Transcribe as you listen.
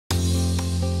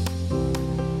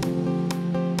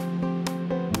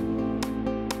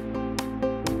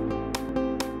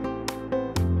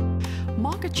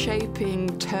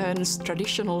shaping turns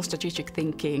traditional strategic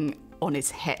thinking on its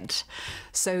head.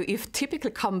 So if typical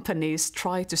companies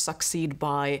try to succeed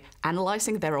by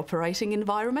analyzing their operating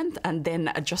environment and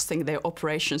then adjusting their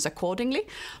operations accordingly,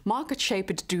 market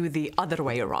shapers do the other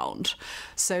way around.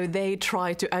 So they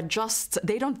try to adjust,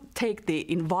 they don't take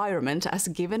the environment as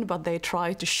given, but they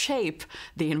try to shape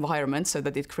the environment so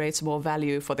that it creates more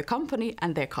value for the company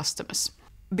and their customers.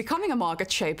 Becoming a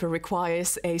market shaper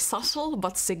requires a subtle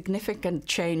but significant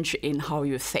change in how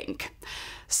you think.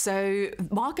 So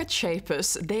market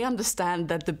shapers, they understand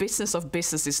that the business of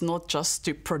business is not just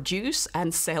to produce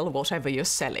and sell whatever you're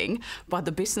selling, but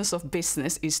the business of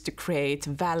business is to create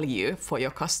value for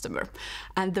your customer.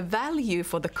 And the value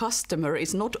for the customer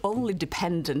is not only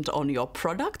dependent on your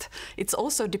product, it's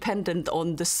also dependent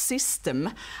on the system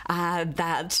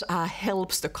that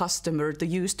helps the customer to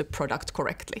use the product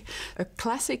correctly. A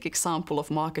classic example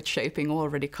of market shaping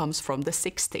already comes from the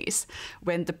 60s,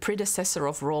 when the predecessor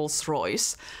of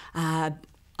Rolls-Royce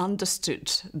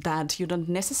understood that you don't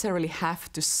necessarily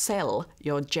have to sell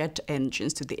your jet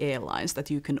engines to the airlines, that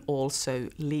you can also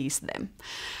lease them.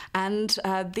 And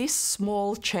this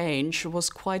small change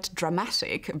was quite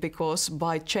dramatic, because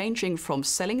by changing from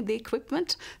selling the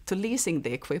equipment to leasing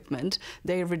the equipment,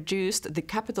 they reduced the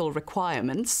capital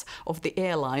requirements of the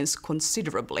airlines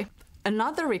considerably.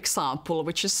 Another example,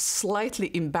 which is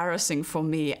slightly embarrassing for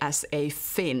me as a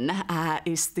Finn,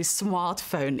 is the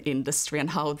smartphone industry and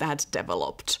how that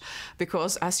developed.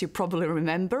 Because as you probably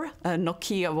remember,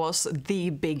 Nokia was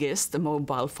the biggest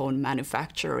mobile phone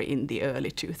manufacturer in the early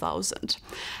 2000s.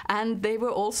 And they were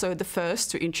also the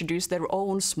first to introduce their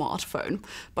own smartphone.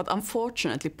 But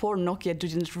unfortunately, poor Nokia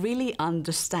didn't really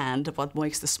understand what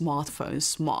makes the smartphone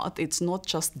smart. It's not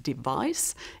just the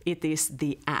device, it is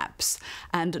the apps.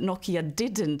 And Nokia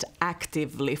didn't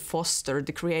actively foster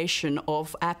the creation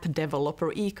of app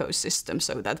developer ecosystem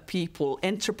so that people,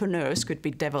 entrepreneurs, could be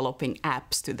developing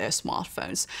apps to their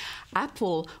smartphones.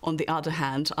 Apple, on the other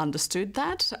hand, understood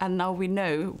that, and now we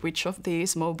know which of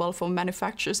these mobile phone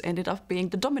manufacturers ended up being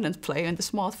the dominant player in the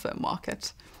smartphone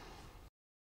market.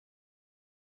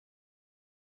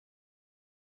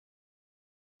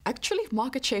 Actually,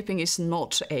 market shaping is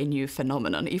not a new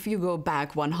phenomenon. If you go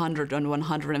back 100 and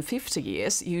 150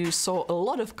 years, you saw a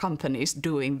lot of companies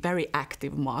doing very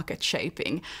active market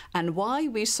shaping. And why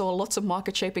we saw lots of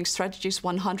market shaping strategies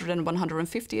 100 and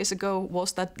 150 years ago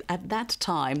was that at that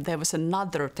time there was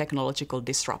another technological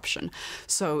disruption.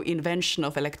 So invention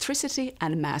of electricity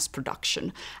and mass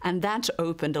production. And that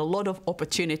opened a lot of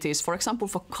opportunities, for example,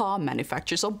 for car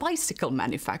manufacturers or bicycle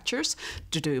manufacturers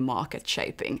to do market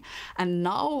shaping. And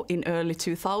now, in early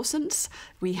 2000s,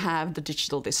 we have the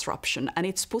digital disruption, and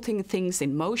it's putting things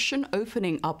in motion,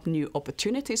 opening up new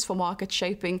opportunities for market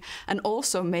shaping, and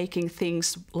also making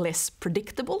things less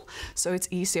predictable. So it's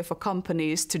easier for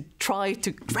companies to try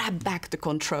to grab back the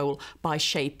control by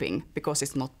shaping, because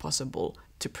it's not possible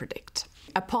to predict.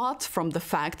 Apart from the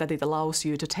fact that it allows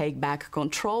you to take back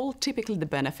control, typically the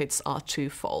benefits are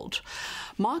twofold.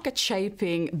 Market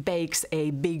shaping bakes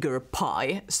a bigger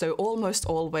pie, so almost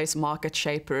always market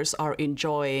shapers are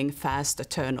enjoying faster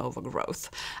turnover growth.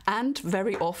 And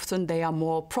very often they are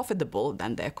more profitable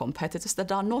than their competitors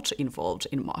that are not involved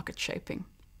in market shaping.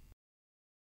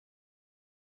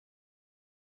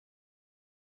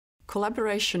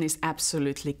 Collaboration is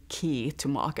absolutely key to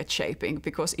market shaping,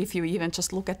 because if you even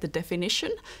just look at the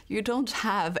definition, you don't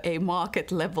have a market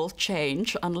level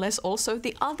change unless also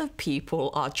the other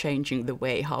people are changing the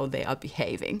way how they are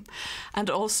behaving. And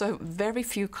also very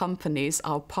few companies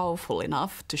are powerful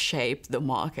enough to shape the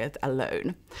market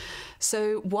alone.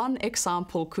 So one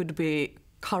example could be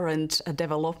current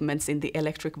developments in the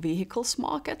electric vehicles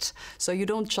market. So you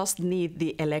don't just need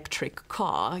the electric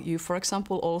car, you, for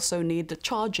example, also need the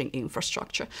charging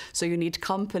infrastructure. So you need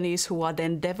companies who are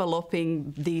then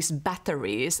developing these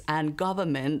batteries, and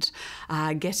government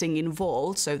getting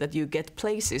involved so that you get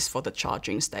places for the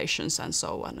charging stations and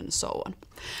so on and so on.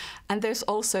 And there's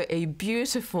also a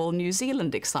beautiful New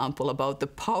Zealand example about the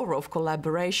power of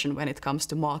collaboration when it comes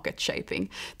to market shaping.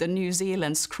 The New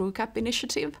Zealand Screw Cap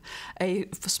Initiative, a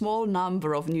small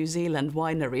number of New Zealand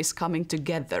wineries coming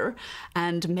together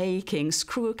and making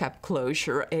screw cap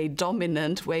closure a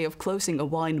dominant way of closing a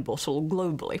wine bottle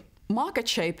globally. Market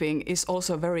shaping is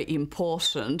also very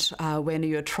important when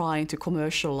you're trying to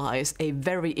commercialize a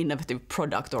very innovative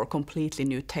product or completely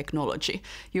new technology.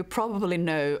 You probably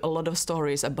know a lot of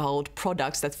stories about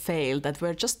products that failed that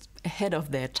were just ahead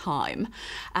of their time.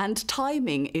 And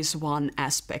timing is one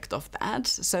aspect of that.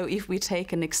 So if we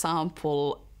take an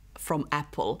example from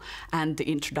Apple and the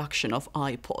introduction of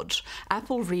iPod.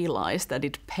 Apple realized that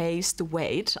it pays to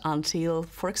wait until,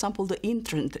 for example, the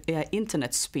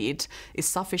internet speed is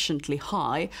sufficiently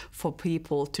high for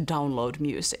people to download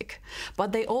music.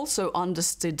 But they also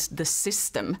understood the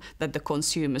system that the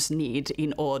consumers need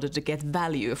in order to get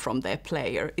value from their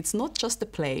player. It's not just the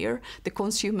player, the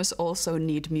consumers also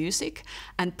need music,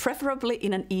 and preferably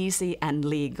in an easy and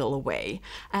legal way.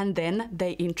 And then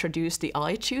they introduced the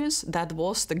iTunes. That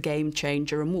was the game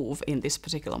changer move in this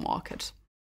particular market.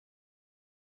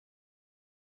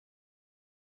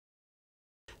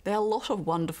 There are a lot of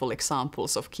wonderful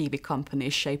examples of Kiwi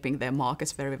companies shaping their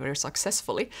markets very, very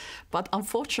successfully, but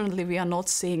unfortunately we are not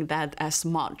seeing that as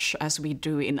much as we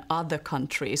do in other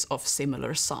countries of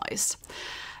similar size.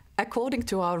 According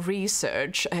to our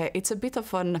research, it's a bit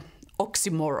of an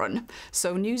oxymoron.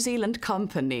 So New Zealand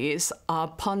companies are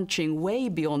punching way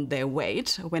beyond their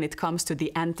weight when it comes to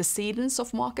the antecedents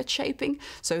of market shaping.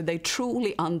 So they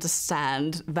truly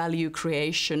understand value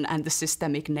creation and the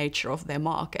systemic nature of their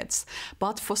markets.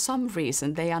 But for some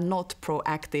reason, they are not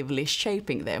proactively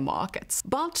shaping their markets.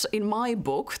 But in my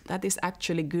book, that is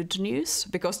actually good news,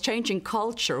 because changing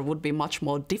culture would be much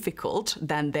more difficult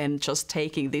than then just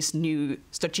taking this new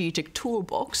strategic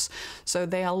toolbox. So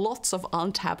there are lots of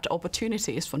untapped opportunities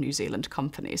for New Zealand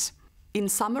companies. In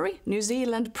summary, New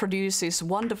Zealand produces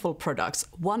wonderful products,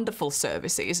 wonderful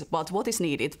services, but what is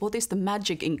needed, what is the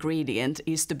magic ingredient,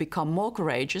 is to become more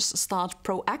courageous, start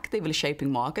proactively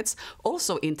shaping markets,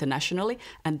 also internationally,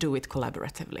 and do it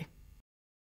collaboratively.